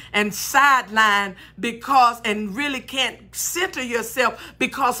 distracted, and sidelined and really can't center yourself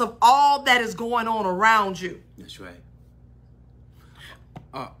because of all that is going on around you? That's right.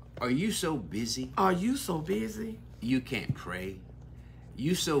 Are you so busy? Are you so busy? You can't pray.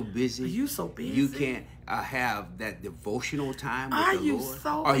 You so busy. Are you so busy? You can't have that devotional time with Are the you Lord.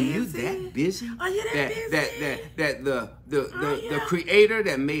 so Are busy? you that busy? Are you that busy? That the Creator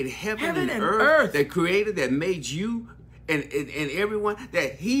that made heaven and earth, the Creator that made you and everyone,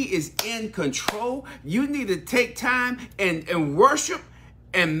 that He is in control. You need to take time and worship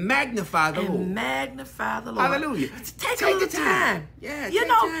and magnify the Lord. Magnify the Lord. Hallelujah. Take a little time. Yeah, you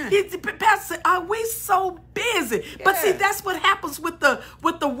know, Pastor said, are we so busy? Yeah. But see, that's what happens with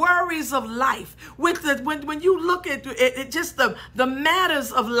the worries of life. When you look at it, just the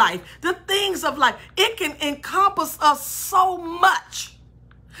matters of life, the things of life, it can encompass us so much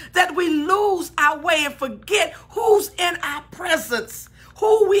that we lose our way and forget who's in our presence,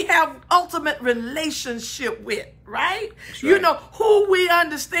 who we have ultimate relationship with, right? That's You right. know, who we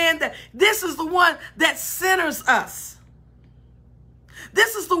understand that this is the one that centers us.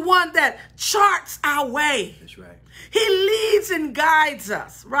 This is the one that charts our way. That's right. He leads and guides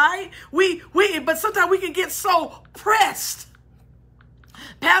us, right? But sometimes we can get so pressed.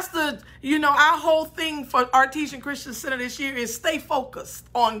 Pastor, you know, our whole thing for Artesian Christian Center this year is stay focused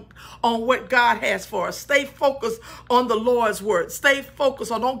on what God has for us. Stay focused on the Lord's word. Stay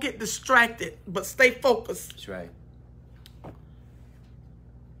focused on, don't get distracted, but stay focused. That's right.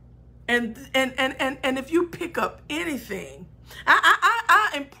 And if you pick up anything,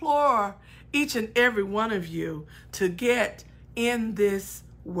 I implore each and every one of you to get in this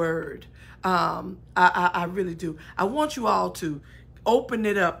word. I really do. I want you all to open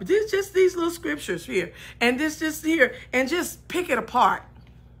it up. Just these little scriptures here, and just here, and just pick it apart.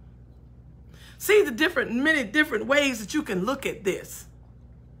 See the many different ways that you can look at this.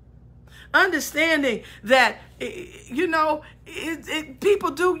 Understanding that, you know,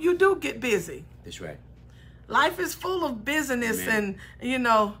 people do get busy. That's right. Life is full of busyness. Amen. And, you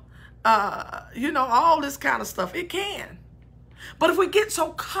know, all this kind of stuff. It can. But if we get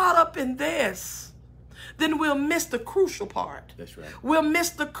so caught up in this, then we'll miss the crucial part. That's right. We'll miss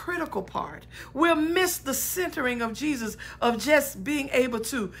the critical part. We'll miss the centering of Jesus, of just being able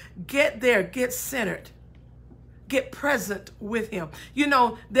to get there, get centered, get present with him. You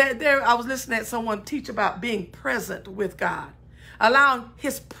know, I was listening to someone teach about being present with God, allowing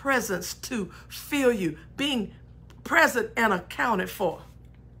his presence to fill you, being present and accounted for.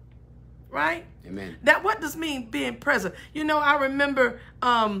 Right? Amen. What does mean being present? You know, I remember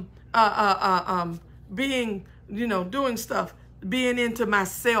being, you know, doing stuff, being into my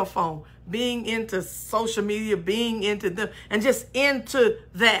cell phone, being into social media, being into them, and just into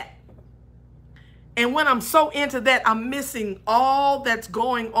that. And when I'm so into that, I'm missing all that's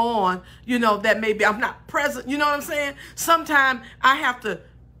going on, you know, that maybe I'm not present. You know what I'm saying? Sometimes I have to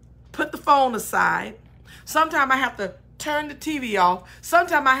put the phone aside. Sometimes I have to turn the TV off.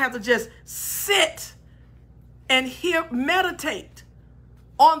 Sometimes I have to just sit and meditate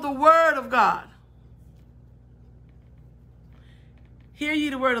on the word of God. Hear ye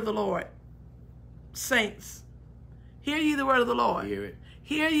the word of the Lord, saints. Hear ye the word of the Lord. Hear it.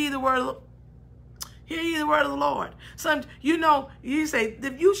 Hear ye the word of the Hear ye the word of the Lord. Some, you know, you say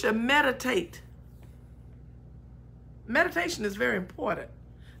that you should meditate. Meditation is very important.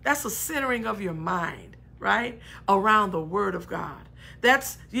 That's a centering of your mind, right? Around the word of God. And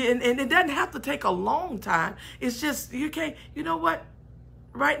it doesn't have to take a long time. It's just, you know what?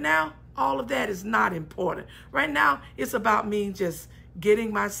 Right now, all of that is not important. Right now, it's about me just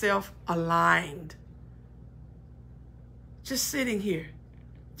getting myself aligned. Just sitting here,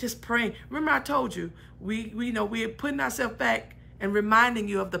 just praying. Remember I told you, we're putting ourselves back and reminding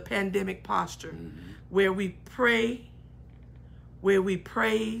you of the pandemic posture, where we pray, where we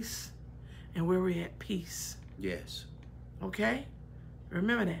praise, and where we're at peace. Yes. Okay?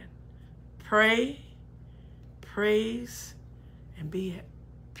 Remember that. Pray, praise, and be at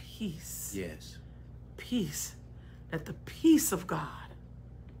peace. Yes. Peace. That the peace of God.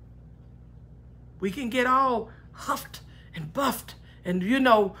 We can get all huffed and buffed, and you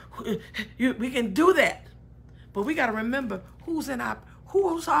know, we can do that. But we got to remember whose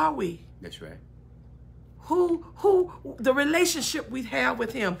are we? That's right. Who the relationship we have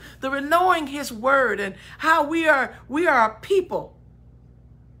with him, the knowing his word, and how we are a people,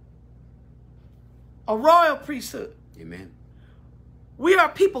 a royal priesthood. Amen. We are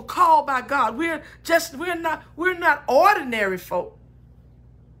people called by God. We're not ordinary folk.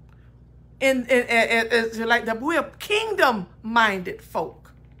 Like that, we're kingdom-minded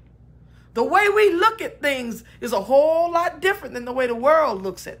folk. The way we look at things is a whole lot different than the way the world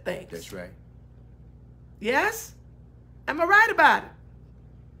looks at things. That's right. Yes? Am I right about it?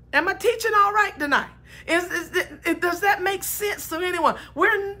 Am I teaching all right tonight? Does that make sense to anyone? We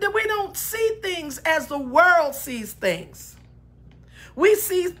don't see things as the world sees things. We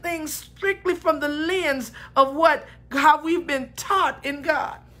see things strictly from the lens of how we've been taught in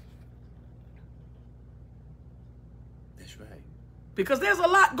God. That's right. Because there's a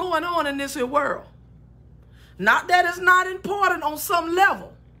lot going on in this here world. Not that it's not important on some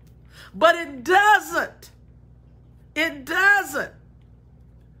level, but it doesn't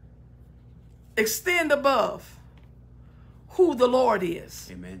extend above who the Lord is.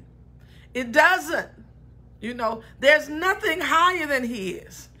 Amen. It doesn't. You know, there's nothing higher than he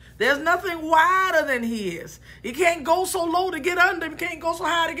is. There's nothing wider than he is. You can't go so low to get under him. You can't go so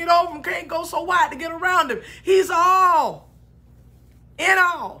high to get over him. You can't go so wide to get around him. He's all in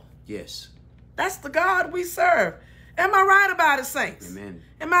all. Yes. That's the God we serve. Am I right about it, saints? Amen.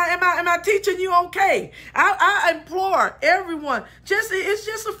 Am I teaching you okay? I implore everyone, it's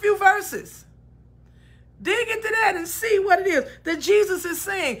just a few verses. Dig into that and see what it is that Jesus is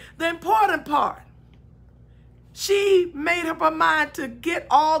saying. The important part. She made up her mind to get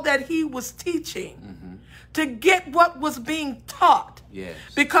all that he was teaching, to get what was being taught. Yes.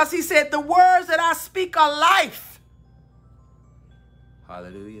 Because he said, the words that I speak are life.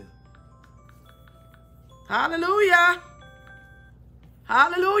 Hallelujah. Hallelujah.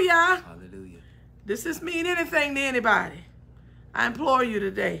 Hallelujah. Hallelujah. Does this mean anything to anybody? I implore you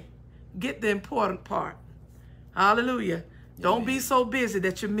today, get the important part. Hallelujah. Amen. Don't be so busy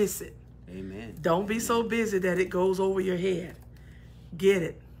that you miss it. Amen. Don't be so busy that it goes over your head. Get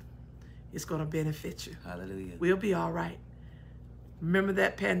it. It's going to benefit you. Hallelujah. We'll be all right. Remember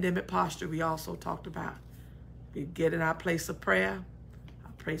that pandemic posture we also talked about. We get in our place of prayer,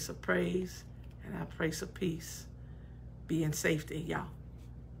 our place of praise, and our place of peace. Be in safety, y'all.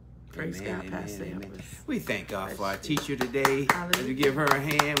 Praise God, Pastor. We thank God for our teacher today. As we give her a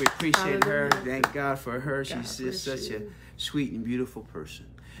hand, we appreciate her. Thank God for her. She's just such a sweet and beautiful person.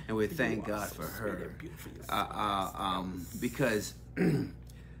 And we thank God for her. Because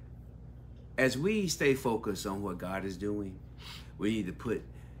as we stay focused on what God is doing, we need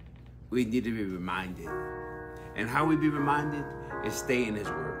to be reminded. And how we be reminded is stay in his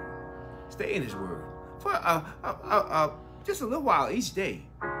word. Stay in his word. For just a little while each day.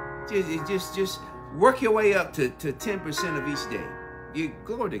 Just work your way up to 10% of each day.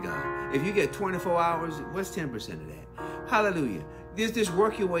 Glory to God. If you get 24 hours, what's 10% of that? Hallelujah. Just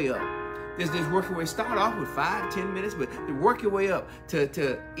work your way up. Just work your way. Start off with 5-10 minutes, but work your way up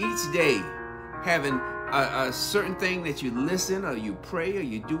to each day having a certain thing that you listen or you pray or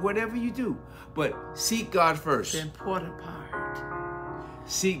you do whatever you do. But seek God first. The important part.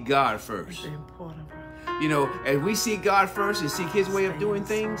 Seek God first. The important part. You know, as we seek God first and seek his way of doing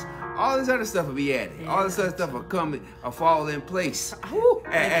things, all this other stuff will be added. Yeah, all this other stuff will come or fall in place.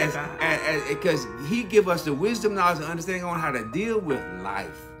 Because he give us the wisdom, knowledge, and understanding on how to deal with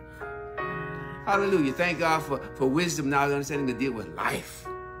life. Hallelujah. Thank God for wisdom, knowledge, and understanding to deal with life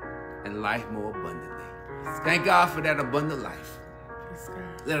and life more abundantly. Thank God for that abundant life.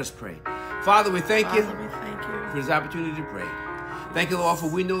 Let us pray. Father, we thank you for this opportunity to pray. Thank you, Lord, for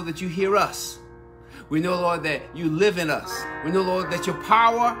we know that you hear us. We know, Lord, that you live in us. We know, Lord, that your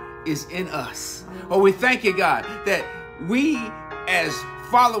power is in us. Oh, we thank you, God, that we as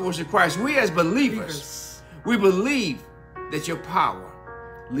followers of Christ, we as believers, we believe that your power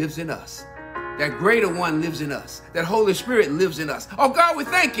lives in us. That greater one lives in us. That Holy Spirit lives in us. Oh, God, we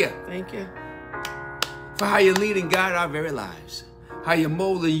thank you. Thank you. For how you lead and guide our very lives. How you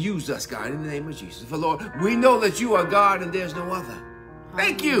mold and use us, God, in the name of Jesus. For, Lord, we know that you are God and there's no other.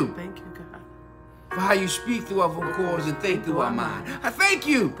 Thank you. Thank you, God. For how you speak through our vocal cords and think through our mind. I thank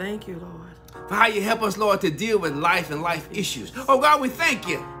you. Thank you, Lord. For how you help us, Lord, to deal with life and life issues. Oh, God, we thank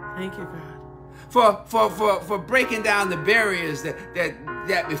you. Thank you, God. For breaking down the barriers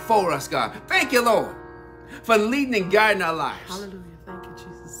that before us, God. Thank you, Lord, for leading and guiding our lives. Hallelujah. Thank you,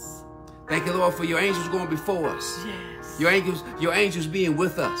 Jesus. Thank you, Lord, for your angels going before us. Yes. Your angels being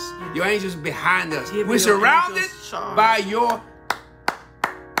with us. Yes. Your angels behind us. We're surrounded by your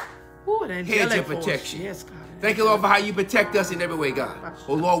hedge of protection. Yes, God. Thank you, Lord, for how you protect us in every way, God.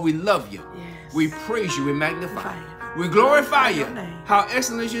 Oh, Lord, we love you. Yes. We praise you. We magnify you. We glorify you. How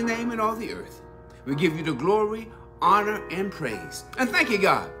excellent is your name in all the earth. We give you the glory, honor, and praise. And thank you,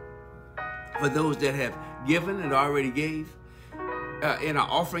 God, for those that have given and already gave in our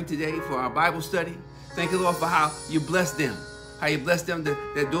offering today for our Bible study. Thank you, Lord, for how you bless them. How you bless them,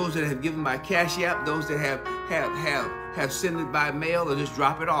 that those that have given by CashApp, those that have sent it by mail or just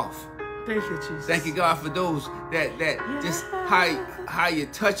drop it off. Thank you, Jesus. Thank you, God, for those that just how you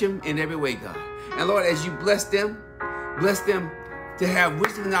touch them in every way, God. And Lord, as you bless them to have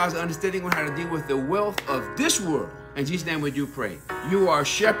wisdom, knowledge, and understanding on how to deal with the wealth of this world. In Jesus' name we do pray. You are a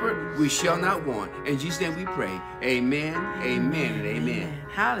shepherd, we shall not want. In Jesus' name we pray. Amen, amen, and amen.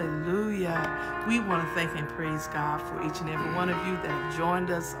 Hallelujah. We want to thank and praise God for each and every one of you that have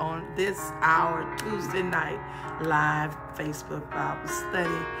joined us on this hour, Tuesday night, live Facebook Bible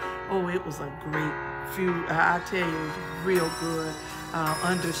study. Oh, it was a great few, I tell you, it was real good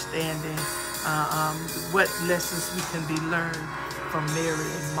understanding what lessons we can be learned from Mary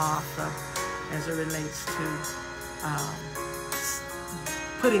and Martha as it relates to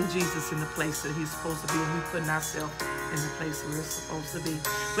putting Jesus in the place that he's supposed to be, and we putting ourselves in the place we're supposed to be.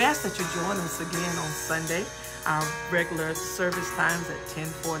 We ask that you join us again on Sunday. Our regular service times at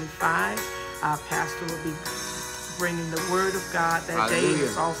 10:45. Our pastor will be bringing the word of God that day.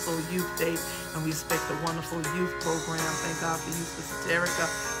 It's also youth day And we expect a wonderful youth program. Thank God for you, Sister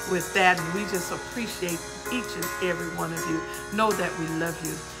Terica, with that. And we just appreciate each and every one of you. Know that we love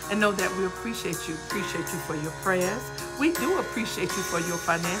you. And know that we appreciate you. Appreciate you for your prayers. We do appreciate you for your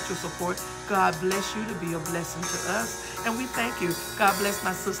financial support. God bless you to be a blessing to us. And we thank you. God bless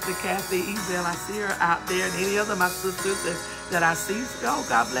my sister Kathy Ezel. I see her out there. And any other of my sisters that I see. Oh,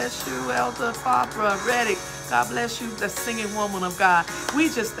 God bless you, Elder Barbara Reddick. God bless you, the singing woman of God. We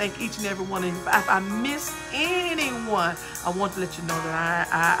just thank each and every one of you. If I missed anyone, I want to let you know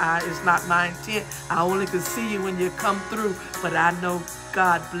that it's not my intent. I only can see you when you come through. But I know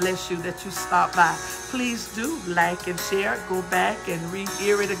God bless you that you stop by. Please do like and share. Go back and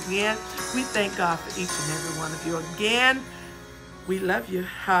rehear it again. We thank God for each and every one of you. Again, we love you.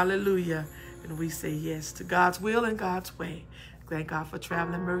 Hallelujah. And we say yes to God's will and God's way. Thank God for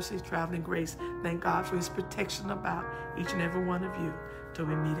traveling mercy, traveling grace. Thank God for his protection about each and every one of you till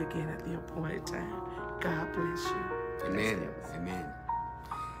we meet again at the appointed time. God bless you. Amen. Amen.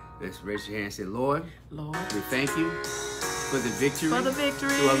 Let's raise your hand and say, Lord, Lord, we thank you for the victory. For the victory.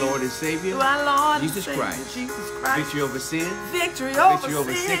 To our Lord and Savior. To our Lord Jesus and Savior, Christ. Jesus Christ. Victory over sin. Victory over Victory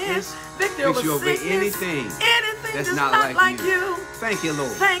over sin. sickness. Victory over sickness. Anything. Anything that's that's not like you. Thank you,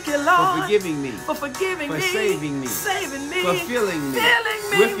 Lord. Thank you, Lord. For forgiving me. For forgiving me. For saving me. Saving me. For filling me.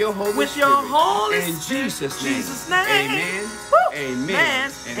 Filling me. With your Holy Spirit. Your Holy In Spirit. Jesus' name. Jesus' name. Amen. Woo.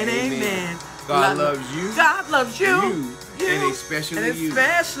 Amen. And amen. God loves you. God loves you. And especially you.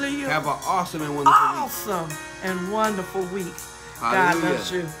 Especially you. Have an awesome and wonderful week. Awesome and wonderful week. Hallelujah. God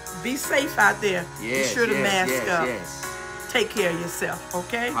loves you. Be safe out there. Yes, Be sure to mask up. Yes. Take care of yourself,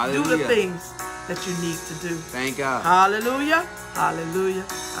 okay? Hallelujah. Do the things that you need to do. Thank God. Hallelujah. Hallelujah.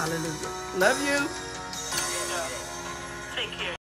 Hallelujah. Love you.